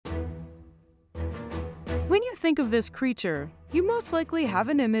When you think of this creature, you most likely have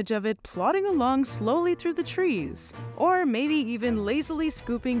an image of it plodding along slowly through the trees, or maybe even lazily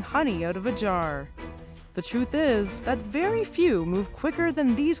scooping honey out of a jar. The truth is that very few move quicker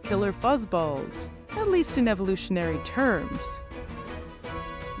than these killer fuzzballs, at least in evolutionary terms.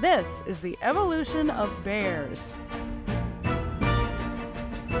 This is the evolution of bears.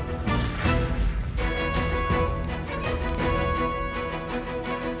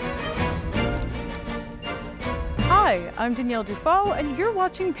 Hi, I'm Danielle Dufault, and you're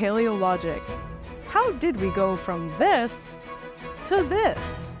watching Paleologic. How did we go from this to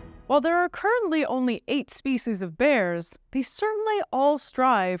this? While there are currently only 8 species of bears, they certainly all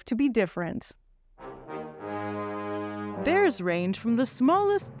strive to be different. Bears range from the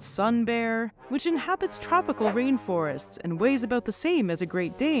smallest sun bear, which inhabits tropical rainforests and weighs about the same as a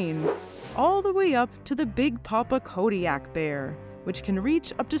Great Dane, all the way up to the big Papa Kodiak bear, which can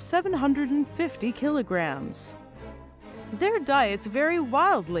reach up to 750 kilograms. Their diets vary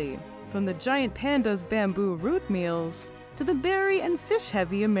wildly, from the giant panda's bamboo root meals to the berry and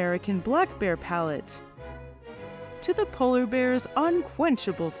fish-heavy American black bear palate, to the polar bear's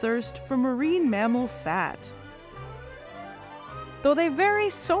unquenchable thirst for marine mammal fat. Though they vary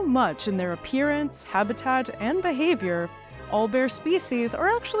so much in their appearance, habitat, and behavior, all bear species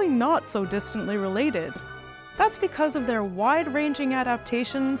are actually not so distantly related. That's because of their wide-ranging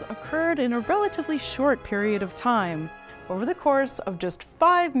adaptations occurred in a relatively short period of time, over the course of just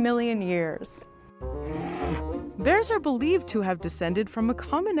 5 million years. Bears are believed to have descended from a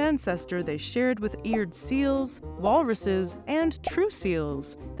common ancestor they shared with eared seals, walruses, and true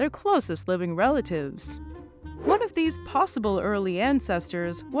seals, their closest living relatives. One of these possible early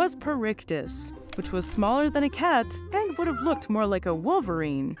ancestors was Perictus, which was smaller than a cat and would have looked more like a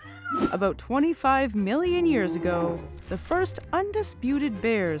wolverine. About 25 million years ago, the first undisputed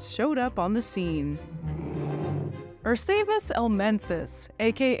bears showed up on the scene. Ursavis elmensis,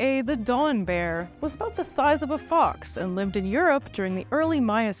 aka the dawn bear, was about the size of a fox and lived in Europe during the early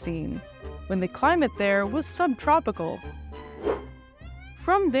Miocene, when the climate there was subtropical.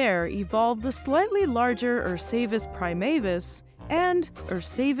 From there evolved the slightly larger Ursavis primavis and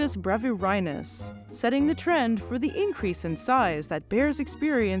Ursavis brevirinus, setting the trend for the increase in size that bears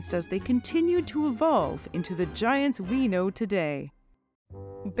experienced as they continued to evolve into the giants we know today.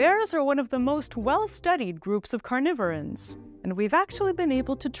 Bears are one of the most well-studied groups of carnivorans, and we've actually been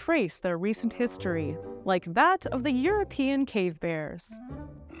able to trace their recent history, like that of the European cave bears.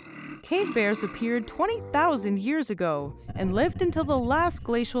 Cave bears appeared 20,000 years ago and lived until the last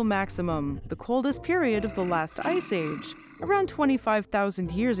glacial maximum, the coldest period of the last ice age, around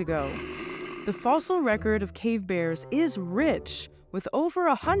 25,000 years ago. The fossil record of cave bears is rich, with over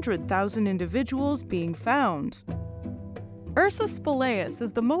 100,000 individuals being found. Ursus spelaeus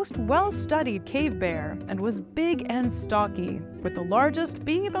is the most well-studied cave bear and was big and stocky, with the largest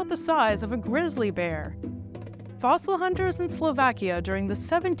being about the size of a grizzly bear. Fossil hunters in Slovakia during the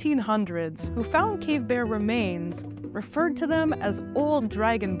 1700s who found cave bear remains referred to them as old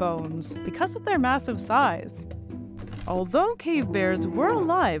dragon bones because of their massive size. Although cave bears were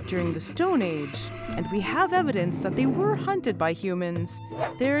alive during the Stone Age, and we have evidence that they were hunted by humans,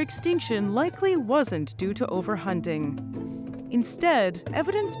 their extinction likely wasn't due to overhunting. Instead,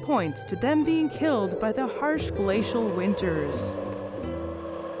 evidence points to them being killed by the harsh glacial winters.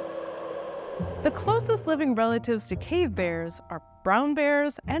 The closest living relatives to cave bears are brown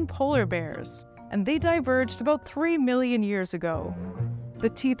bears and polar bears, and they diverged about 3 million years ago. The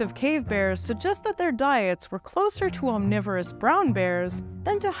teeth of cave bears suggest that their diets were closer to omnivorous brown bears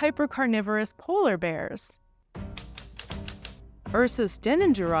than to hypercarnivorous polar bears. Ursus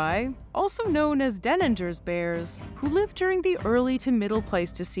deningeri, also known as Denninger's bears, who lived during the early to middle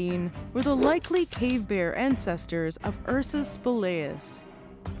Pleistocene, were the likely cave bear ancestors of Ursus spelaeus.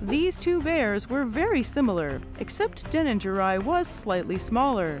 These two bears were very similar, except Deningeri was slightly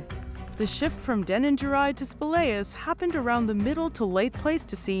smaller. The shift from Deningeri to spelaeus happened around the middle to late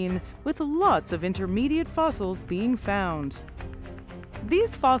Pleistocene, with lots of intermediate fossils being found.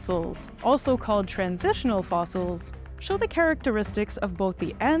 These fossils, also called transitional fossils, show the characteristics of both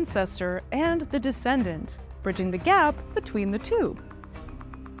the ancestor and the descendant, bridging the gap between the two.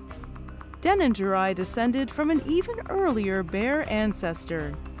 Deningeri descended from an even earlier bear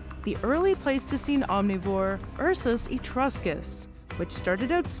ancestor, the early Pleistocene omnivore Ursus etruscus, which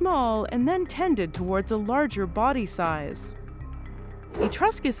started out small and then tended towards a larger body size.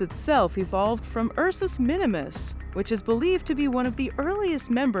 Etruscus itself evolved from Ursus minimus, which is believed to be one of the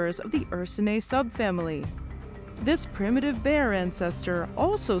earliest members of the Ursinae subfamily. This primitive bear ancestor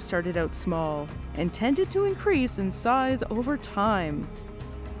also started out small and tended to increase in size over time.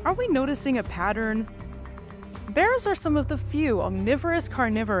 Are we noticing a pattern? Bears are some of the few omnivorous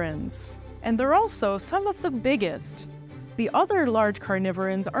carnivorans, and they're also some of the biggest. The other large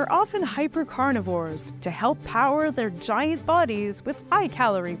carnivorans are often hypercarnivores to help power their giant bodies with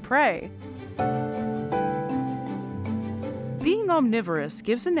high-calorie prey. Being omnivorous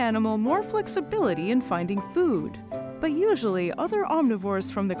gives an animal more flexibility in finding food, but usually other omnivores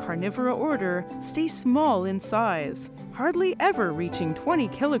from the carnivora order stay small in size, hardly ever reaching 20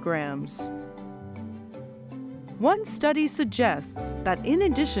 kilograms. One study suggests that in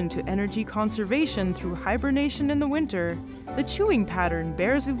addition to energy conservation through hibernation in the winter, the chewing pattern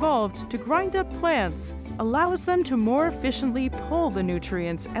bears evolved to grind up plants allows them to more efficiently pull the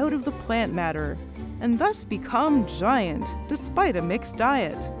nutrients out of the plant matter, and thus become giant despite a mixed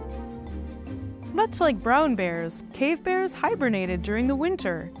diet. Much like brown bears, cave bears hibernated during the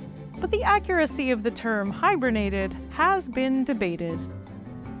winter, but the accuracy of the term hibernated has been debated.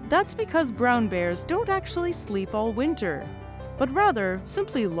 That's because brown bears don't actually sleep all winter, but rather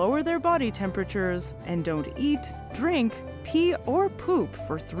simply lower their body temperatures and don't eat, drink, pee, or poop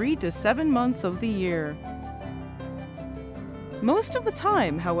for 3 to 7 months of the year. Most of the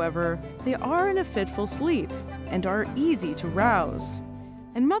time, however, they are in a fitful sleep and are easy to rouse.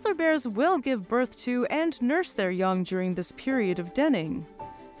 And mother bears will give birth to and nurse their young during this period of denning.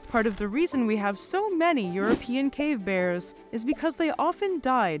 Part of the reason we have so many European cave bears is because they often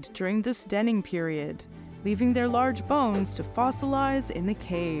died during this denning period, leaving their large bones to fossilize in the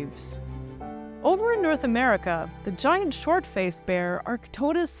caves. Over in North America, the giant short-faced bear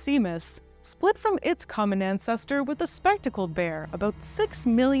Arctodus simus split from its common ancestor with the spectacled bear about 6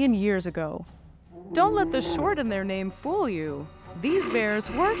 million years ago. Don't let the short in their name fool you. These bears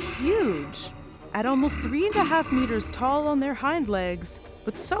were huge, at almost 3.5 meters tall on their hind legs,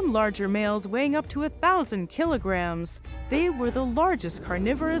 with some larger males weighing up to 1,000 kilograms. They were the largest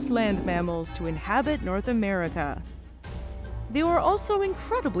carnivorous land mammals to inhabit North America. They were also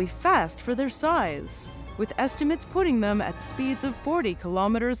incredibly fast for their size, with estimates putting them at speeds of 40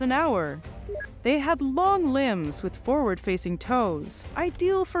 kilometers an hour. They had long limbs with forward-facing toes,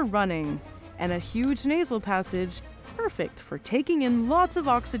 ideal for running, and a huge nasal passage, perfect for taking in lots of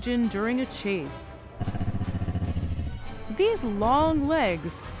oxygen during a chase. These long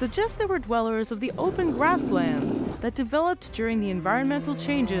legs suggest they were dwellers of the open grasslands that developed during the environmental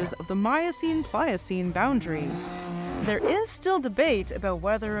changes of the Miocene-Pliocene boundary. There is still debate about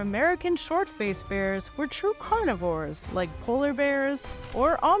whether American short-faced bears were true carnivores like polar bears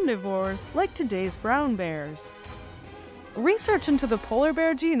or omnivores like today's brown bears. Research into the polar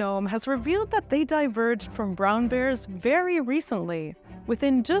bear genome has revealed that they diverged from brown bears very recently,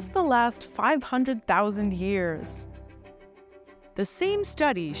 within just the last 500,000 years. The same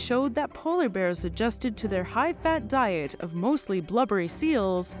study showed that polar bears adjusted to their high-fat diet of mostly blubbery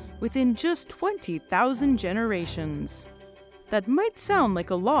seals within just 20,000 generations. That might sound like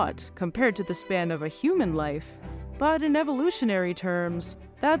a lot compared to the span of a human life, but in evolutionary terms,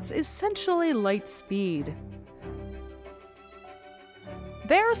 that's essentially light speed.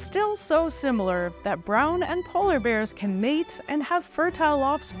 They're still so similar that brown and polar bears can mate and have fertile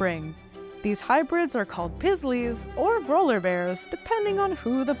offspring. These hybrids are called pisleys or broiler bears, depending on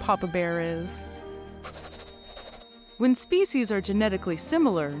who the papa bear is. When species are genetically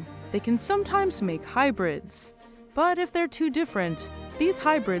similar, they can sometimes make hybrids. But if they're too different, these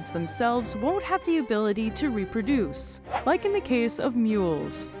hybrids themselves won't have the ability to reproduce, like in the case of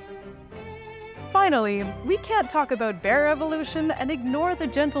mules. Finally, we can't talk about bear evolution and ignore the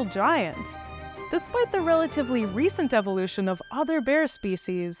gentle giant. Despite the relatively recent evolution of other bear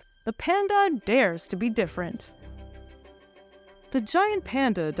species, the panda dares to be different. The giant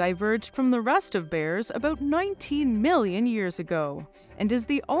panda diverged from the rest of bears about 19 million years ago, and is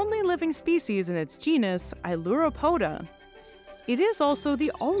the only living species in its genus Ailuropoda. It is also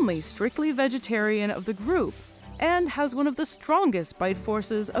the only strictly vegetarian of the group, and has one of the strongest bite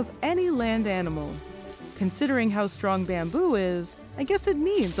forces of any land animal. Considering how strong bamboo is, I guess it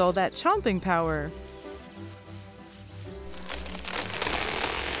needs all that chomping power.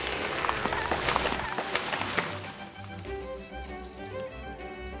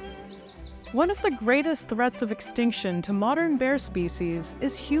 One of the greatest threats of extinction to modern bear species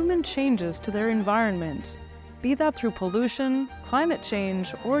is human changes to their environment, be that through pollution, climate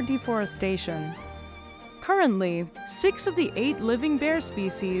change, or deforestation. Currently, 6 of the 8 living bear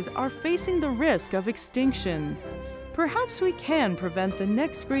species are facing the risk of extinction. Perhaps we can prevent the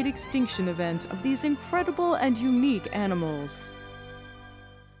next great extinction event of these incredible and unique animals.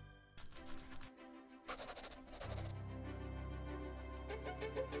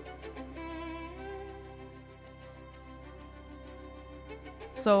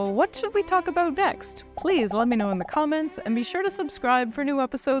 So what should we talk about next? Please let me know in the comments, and be sure to subscribe for new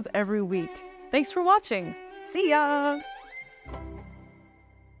episodes every week. Thanks for watching. See ya!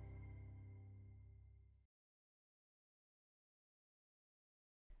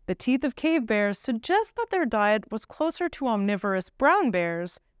 The teeth of cave bears suggest that their diet was closer to omnivorous brown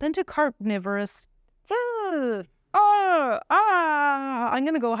bears than to carnivorous. I'm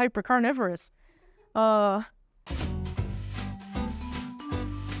gonna go hypercarnivorous.